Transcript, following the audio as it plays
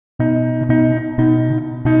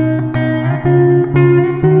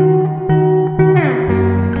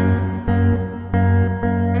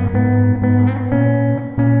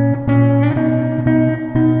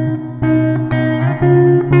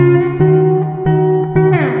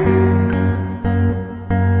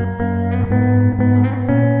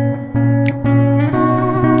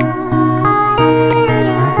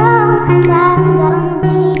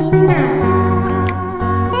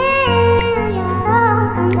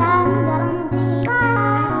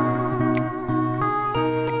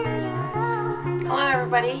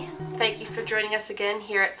us again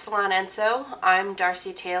here at Salon Enso. I'm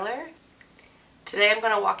Darcy Taylor. Today I'm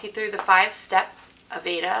going to walk you through the 5-step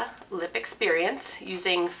Aveda Lip Experience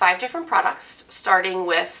using 5 different products, starting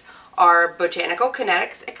with our Botanical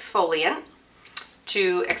Kinetics exfoliant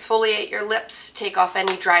to exfoliate your lips, take off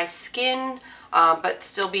any dry skin, but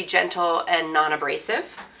still be gentle and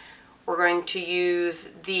non-abrasive. We're going to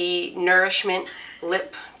use the Nourishment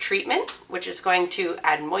Lip Treatment, which is going to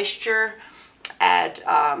add moisture, add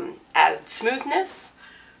smoothness.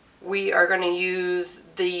 We are going to use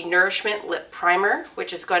the Nourishment Lip Primer,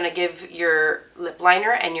 which is going to give your lip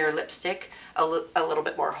liner and your lipstick a little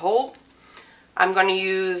bit more hold. I'm going to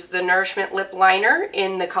use the Nourishment Lip Liner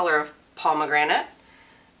in the color of Pomegranate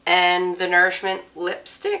and the Nourishment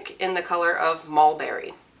Lipstick in the color of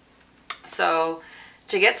Mulberry. So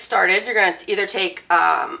to get started, you're going to either take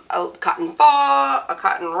a cotton ball, a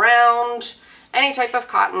cotton round, any type of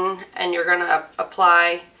cotton, and you're going to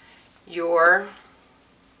apply your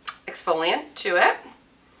exfoliant to it.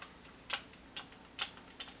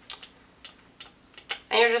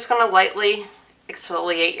 And you're just going to lightly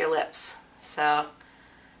exfoliate your lips. So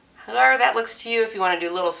however that looks to you, if you want to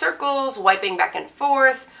do little circles, wiping back and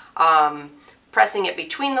forth, pressing it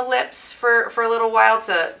between the lips for a little while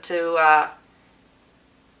to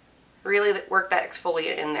really work that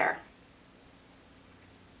exfoliant in there.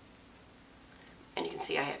 And you can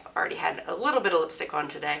see I have already had a little bit of lipstick on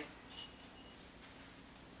today.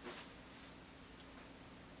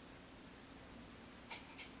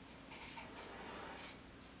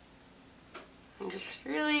 And just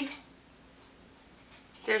really,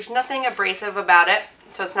 there's nothing abrasive about it,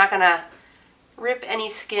 so it's not going to rip any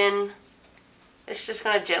skin. It's just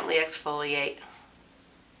going to gently exfoliate.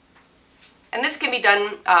 And this can be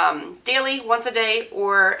done daily, once a day,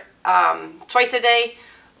 or twice a day,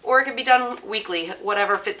 or it can be done weekly,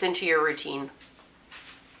 whatever fits into your routine.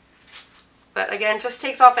 But again, just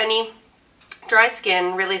takes off any dry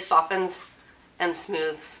skin, really softens and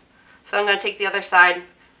smooths. So I'm going to take the other side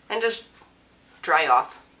and just dry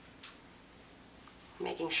off,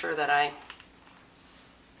 making sure that I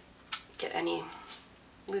get any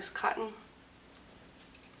loose cotton.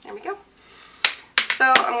 There we go.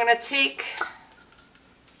 So I'm going to take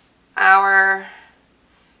our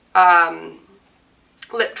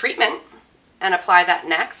lip treatment and apply that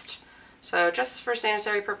next. So just for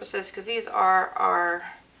sanitary purposes, because these are our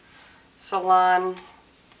Salon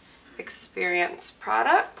Experience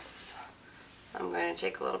products, I'm going to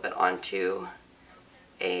take a little bit onto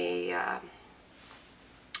a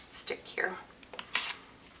stick here.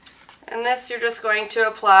 And this you're just going to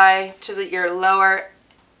apply to your lower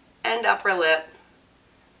and upper lip,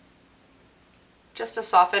 just to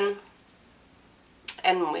soften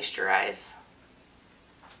and moisturize.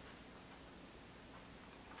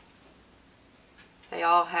 They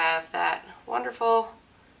all have that wonderful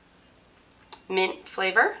mint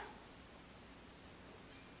flavor.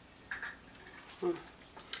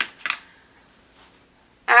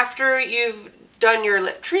 After you've done your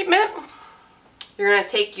lip treatment, you're going to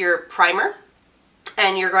take your primer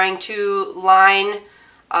and you're going to line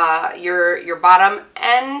your bottom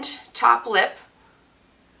and top lip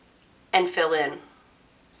and fill in.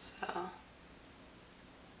 So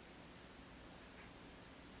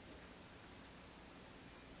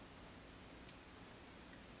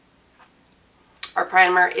our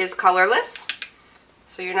primer is colorless,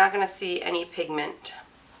 so you're not going to see any pigment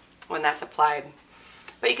when that's applied.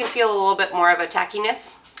 But you can feel a little bit more of a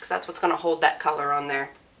tackiness, because that's what's going to hold that color on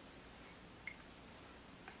there.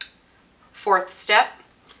 4th step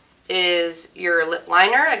is your lip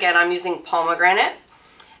liner. Again, I'm using Pomegranate,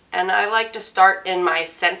 and I like to start in my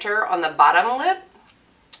center on the bottom lip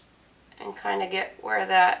and kind of get where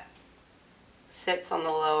that sits on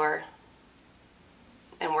the lower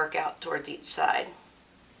and work out towards each side.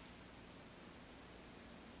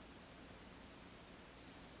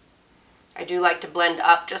 I do like to blend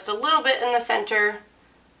up just a little bit in the center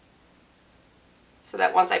so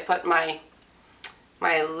that once I put my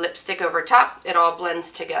lipstick over top, it all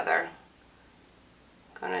blends together.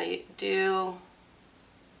 Gonna do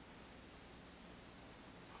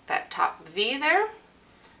that top V there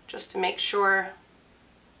just to make sure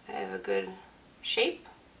I have a good shape,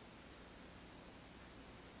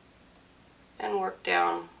 and work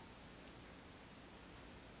down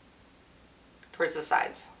towards the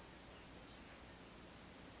sides.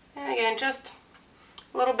 And again, just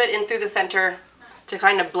a little bit in through the center to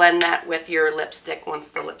kind of blend that with your lipstick once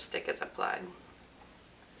the lipstick is applied.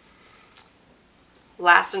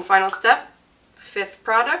 Last and final step, 5th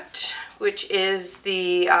product, which is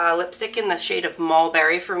the lipstick in the shade of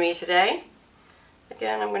Mulberry for me today.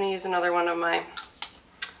 Again, I'm going to use another one of my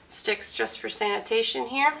sticks just for sanitation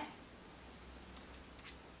here.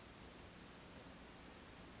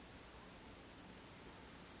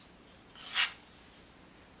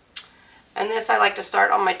 And this I like to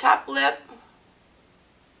start on my top lip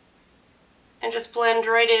and just blend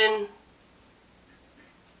right in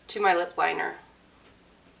to my lip liner.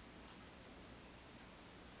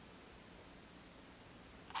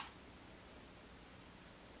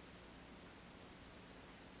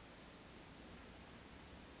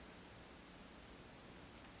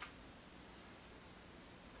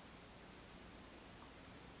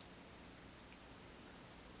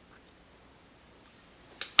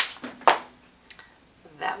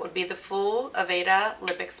 That would be the full Aveda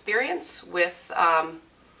Lip Experience with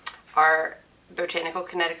our Botanical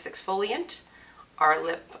Kinetics Exfoliant, our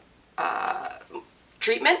lip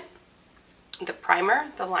treatment, the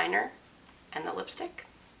primer, the liner, and the lipstick.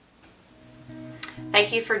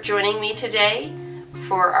 Thank you for joining me today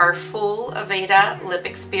for our full Aveda Lip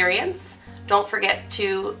Experience. Don't forget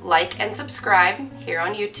to like and subscribe here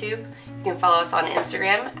on YouTube. You can follow us on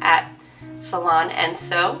Instagram at Salon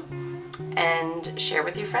Enso, and share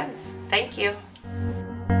with your friends. Thank you.